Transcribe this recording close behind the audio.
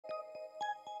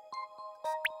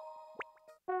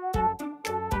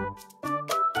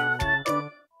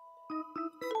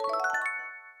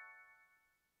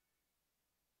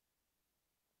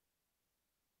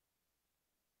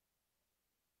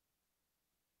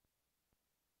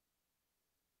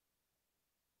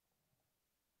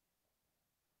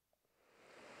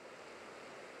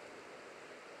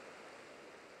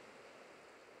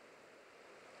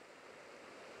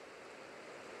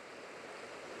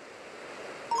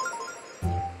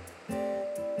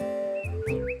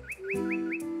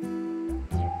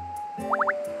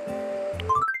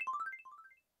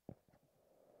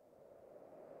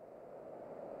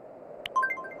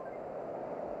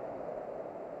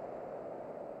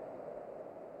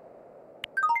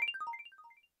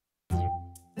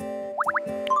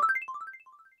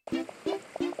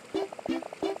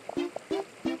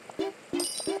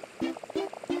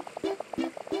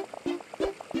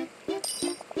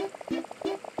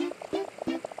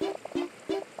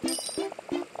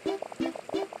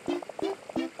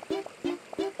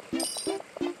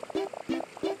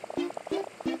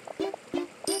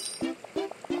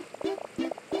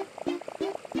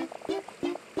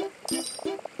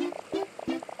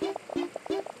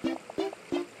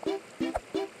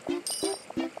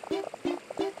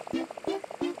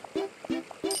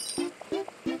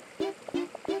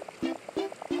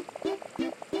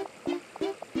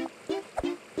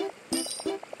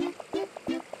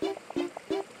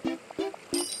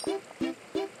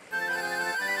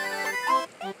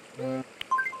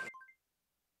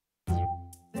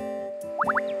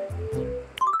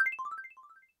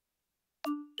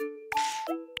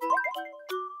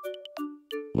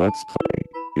Let's play.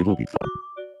 It'll be fun.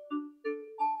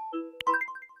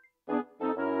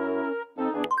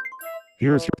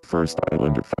 Here's your first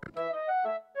Islander fact.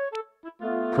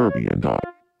 Kirby and I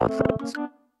are friends.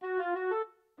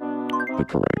 The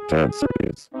correct answer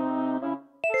is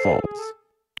false.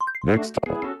 Next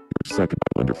up, your second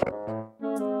Islander fact.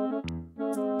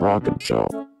 Brock and Joe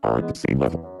are at the same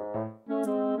level.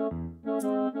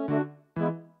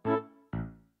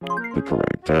 The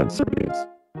correct answer is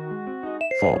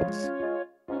false.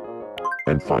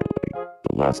 And finally,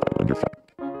 the last Islander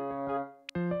fact.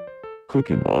 Cook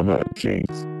and Mama and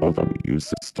James both on the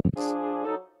used systems.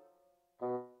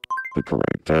 The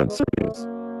correct answer is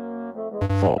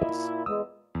false.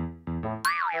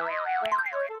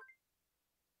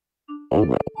 Oh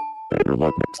well, better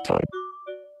luck next time.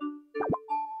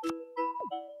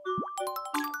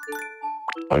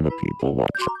 I'm a people watcher.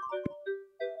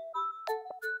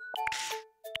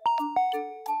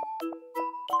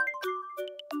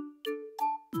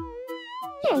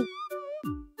 Hey!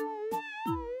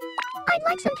 I'd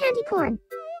like some candy corn.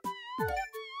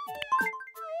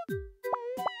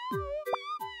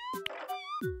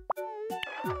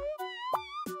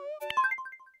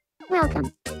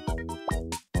 Welcome.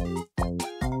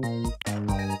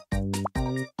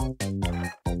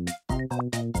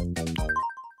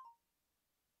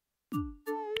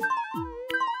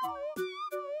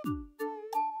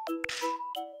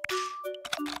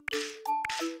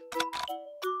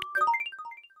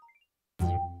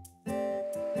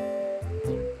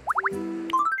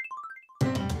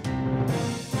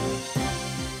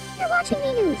 You're watching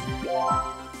Me News.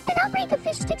 An outbreak of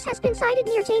fish sticks has been sighted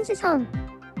near James's home.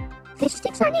 Fish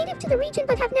sticks are native to the region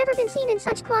but have never been seen in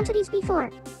such quantities before.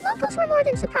 Locals were more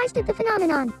than surprised at the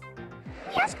phenomenon.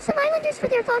 We asked some islanders for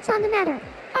their thoughts on the matter.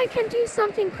 I can do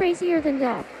something crazier than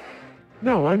that.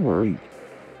 Now I'm worried.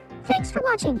 Thanks for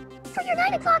watching. For your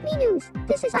 9 o'clock Me News,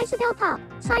 this is Isabel Pop,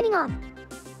 signing off.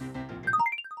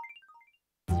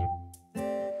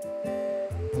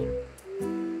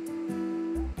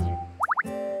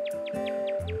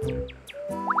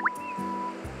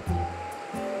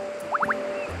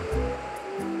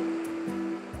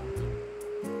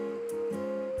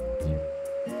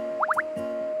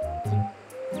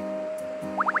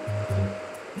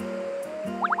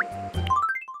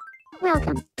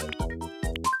 Welcome.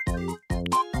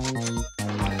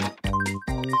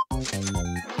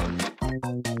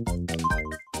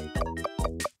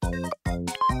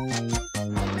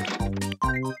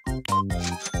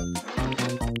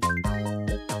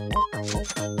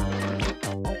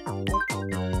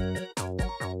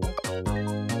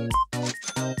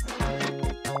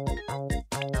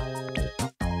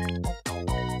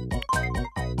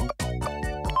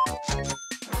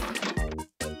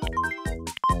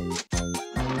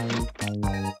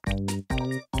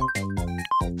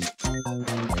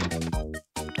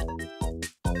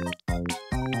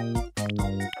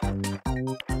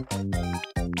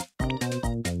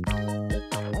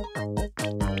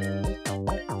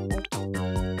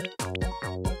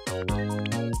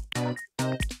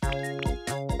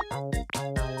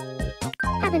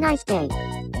 Have a nice day.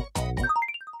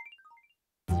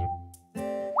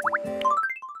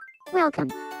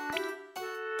 Welcome.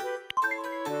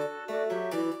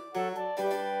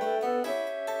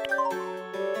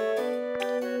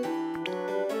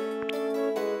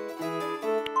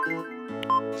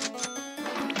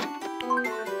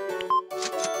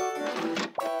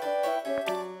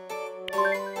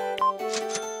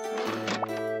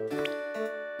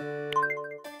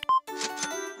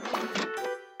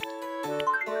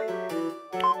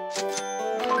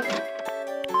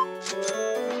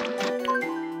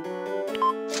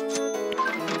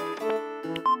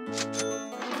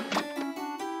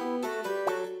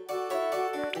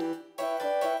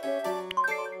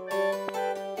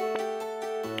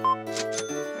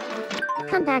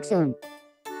 Come back soon.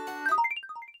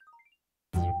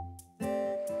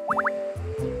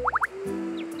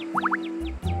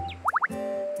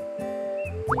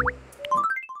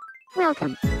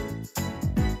 Welcome.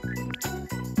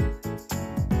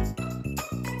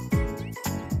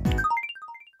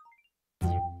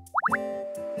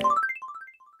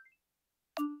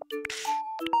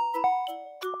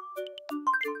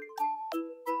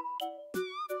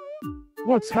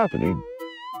 What's happening?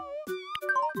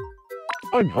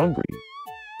 I'm hungry.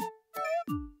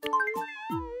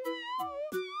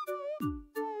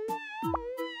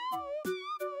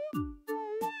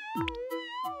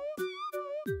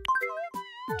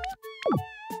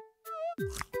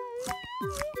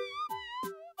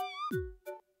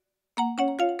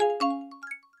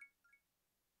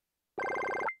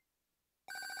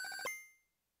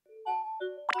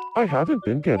 I haven't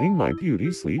been getting my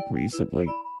beauty sleep recently.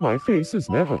 My face is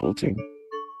never wilting.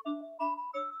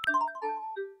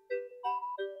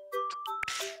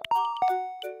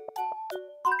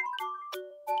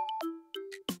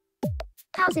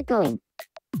 How's it going?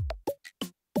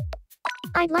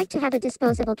 I'd like to have a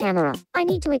disposable camera. I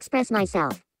need to express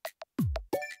myself.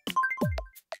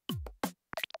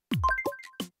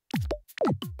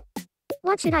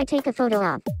 What should I take a photo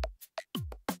of?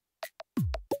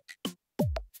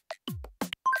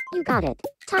 You got it.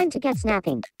 Time to get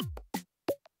snapping.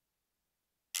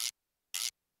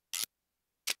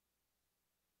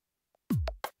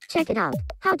 Check it out.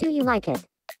 How do you like it?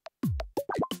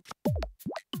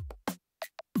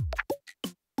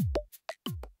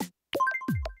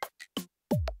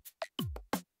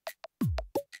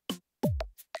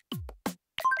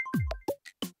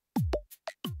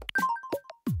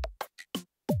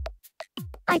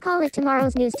 I call it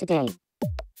tomorrow's news today.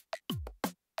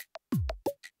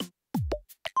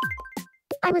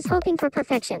 I was hoping for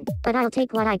perfection, but I'll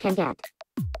take what I can get.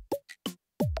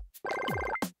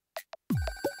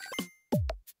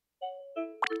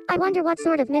 I wonder what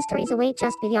sort of mysteries await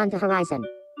just beyond the horizon.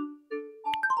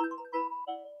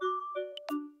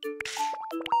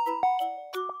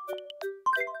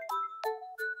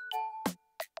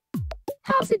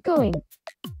 How's it going?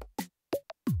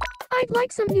 I'd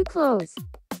like some new clothes.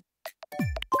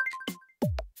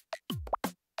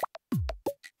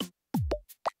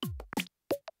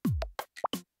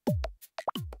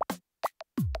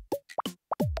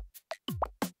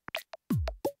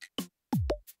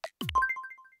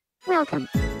 Welcome.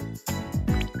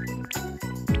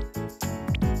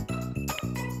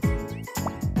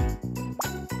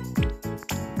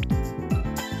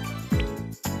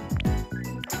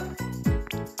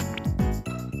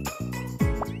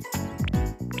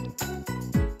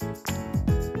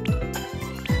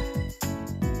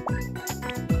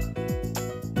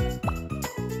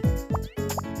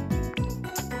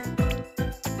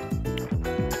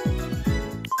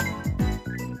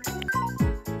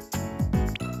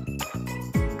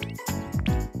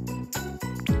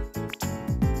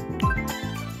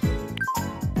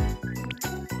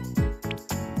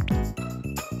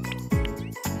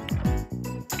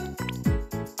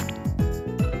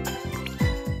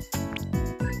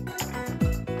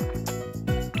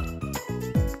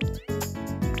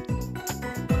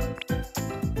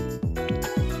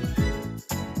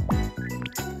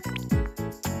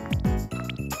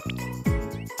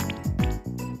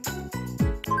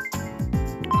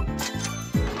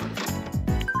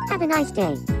 Have a nice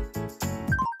day.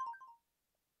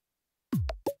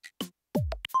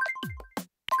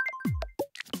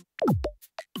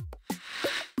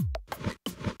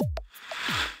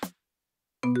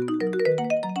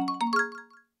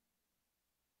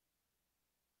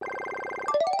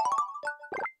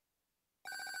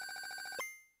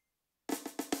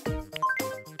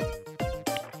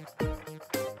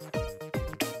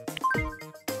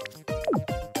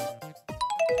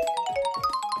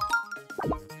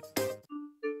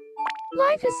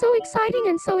 Life is so exciting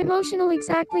and so emotional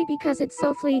exactly because it's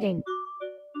so fleeting.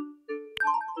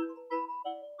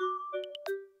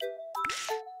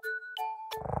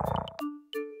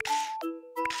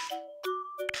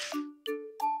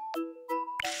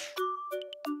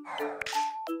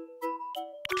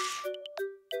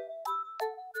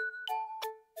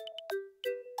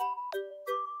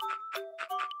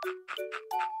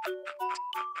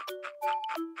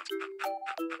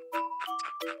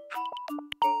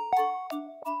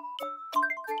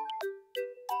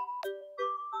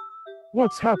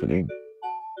 What's happening?